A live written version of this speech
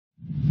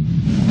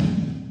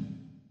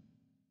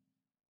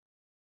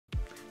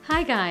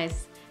Hi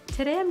guys!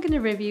 Today I'm going to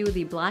review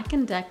the Black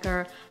 &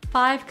 Decker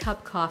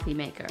 5-cup coffee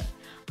maker.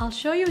 I'll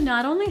show you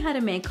not only how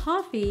to make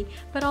coffee,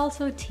 but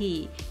also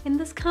tea in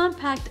this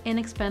compact,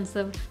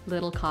 inexpensive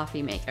little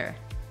coffee maker.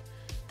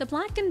 The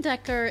Black &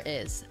 Decker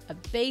is a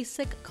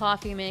basic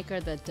coffee maker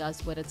that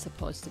does what it's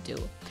supposed to do,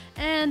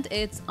 and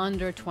it's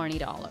under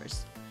 $20.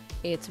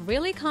 It's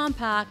really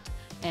compact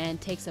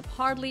and takes up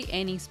hardly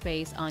any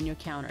space on your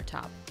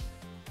countertop.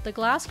 The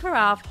glass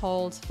carafe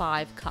holds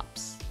 5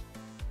 cups.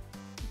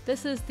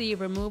 This is the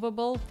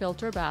removable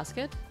filter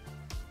basket.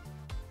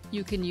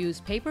 You can use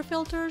paper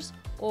filters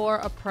or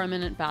a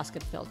permanent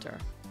basket filter.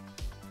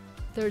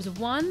 There's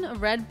one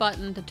red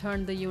button to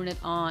turn the unit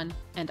on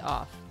and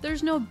off.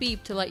 There's no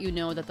beep to let you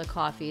know that the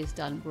coffee is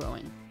done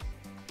brewing.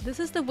 This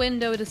is the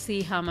window to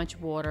see how much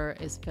water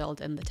is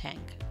filled in the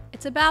tank.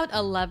 It's about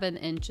 11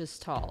 inches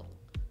tall.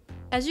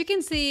 As you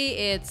can see,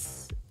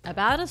 it's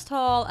about as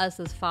tall as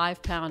this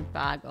 5-pound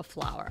bag of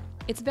flour.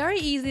 It's very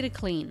easy to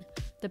clean.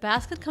 The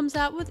basket comes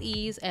out with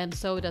ease, and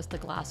so does the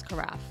glass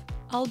carafe.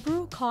 I'll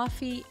brew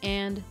coffee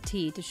and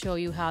tea to show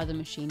you how the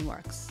machine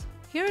works.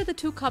 Here are the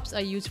 2 cups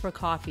I use for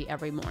coffee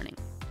every morning.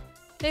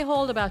 They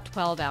hold about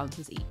 12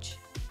 ounces each.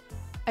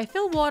 I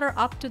fill water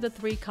up to the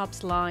 3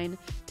 cups line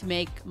to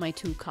make my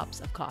 2 cups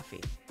of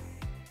coffee.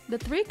 The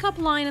 3-cup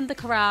line in the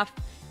carafe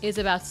is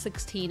about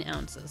 16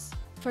 ounces.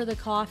 For the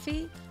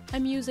coffee,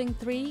 I'm using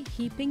 3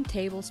 heaping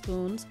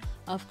tablespoons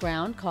of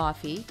ground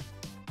coffee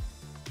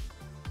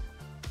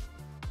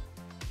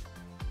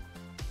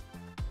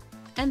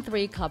and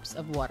 3 cups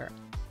of water.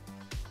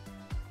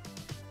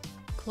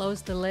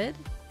 Close the lid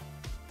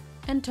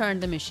and turn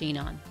the machine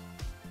on.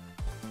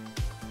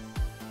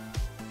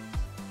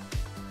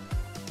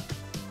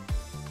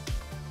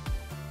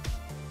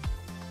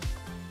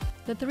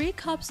 The 3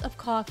 cups of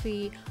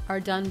coffee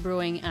are done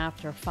brewing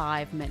after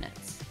 5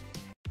 minutes.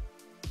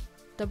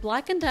 The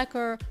Black &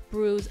 Decker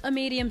brews a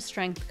medium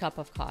strength cup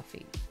of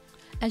coffee.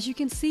 As you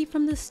can see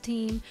from the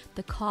steam,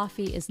 the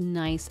coffee is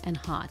nice and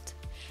hot,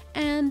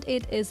 and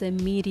it is a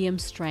medium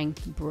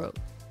strength brew.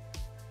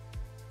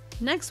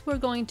 Next, we're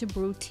going to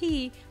brew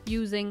tea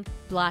using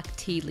black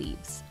tea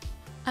leaves.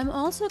 I'm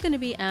also going to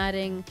be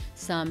adding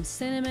some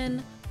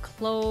cinnamon,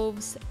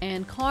 cloves,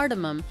 and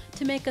cardamom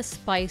to make a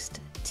spiced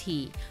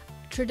tea.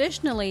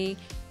 Traditionally,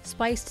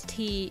 spiced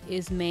tea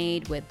is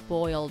made with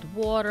boiled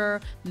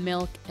water,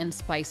 milk, and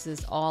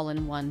spices all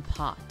in one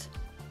pot.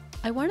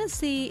 I want to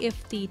see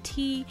if the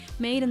tea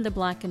made in the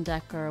Black &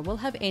 Decker will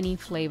have any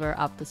flavor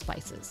of the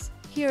spices.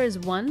 Here is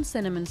 1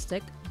 cinnamon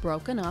stick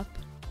broken up,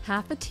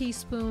 half a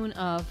teaspoon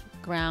of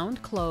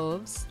ground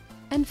cloves,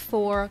 and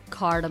 4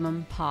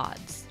 cardamom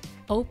pods.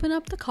 Open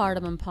up the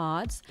cardamom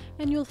pods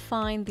and you'll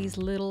find these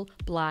little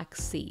black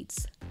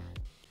seeds.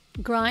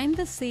 Grind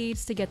the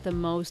seeds to get the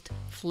most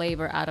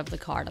flavor out of the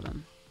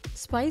cardamom.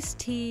 Spiced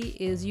tea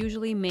is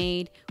usually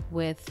made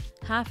with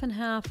half and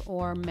half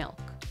or milk.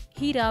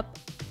 Heat up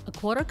a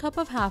 1/4 cup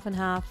of half and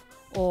half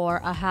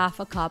or a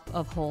 1/2 cup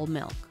of whole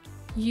milk.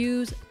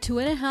 Use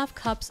 2½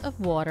 cups of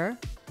water.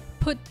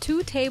 Put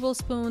 2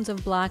 tablespoons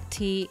of black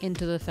tea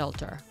into the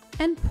filter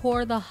and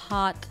pour the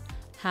hot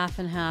half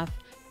and half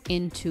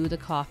into the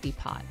coffee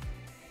pot.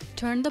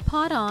 Turn the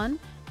pot on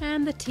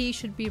and the tea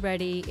should be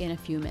ready in a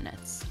few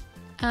minutes.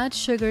 Add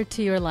sugar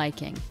to your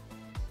liking.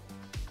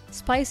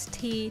 Spiced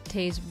tea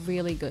tastes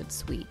really good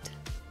sweet.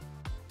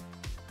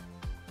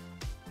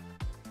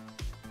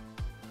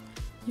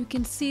 You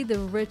can see the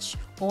rich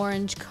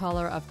orange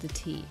color of the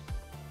tea.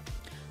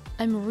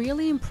 I'm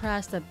really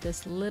impressed that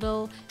this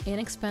little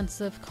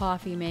inexpensive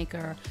coffee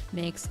maker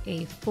makes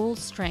a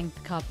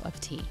full-strength cup of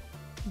tea.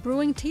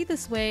 Brewing tea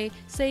this way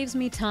saves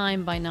me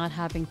time by not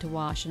having to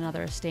wash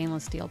another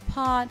stainless steel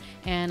pot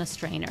and a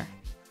strainer.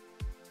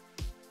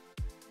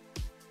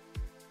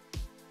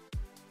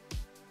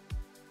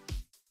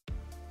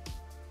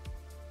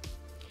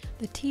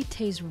 The tea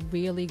tastes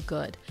really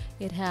good.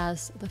 It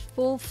has the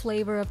full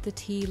flavor of the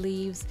tea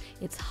leaves.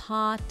 It's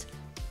hot,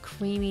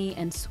 creamy,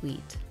 and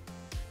sweet.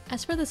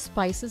 As for the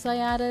spices I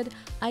added,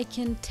 I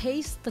can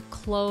taste the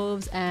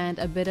cloves and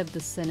a bit of the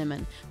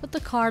cinnamon, but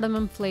the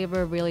cardamom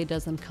flavor really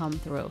doesn't come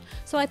through.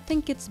 So I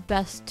think it's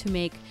best to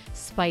make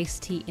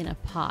spiced tea in a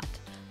pot,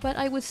 but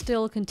I would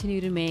still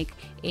continue to make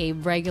a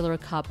regular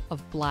cup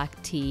of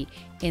black tea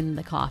in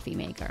the coffee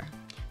maker.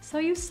 So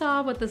you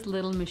saw what this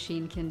little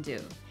machine can do.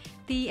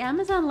 The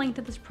Amazon link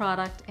to this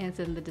product is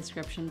in the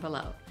description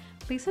below.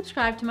 Please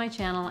subscribe to my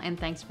channel, and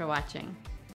thanks for watching.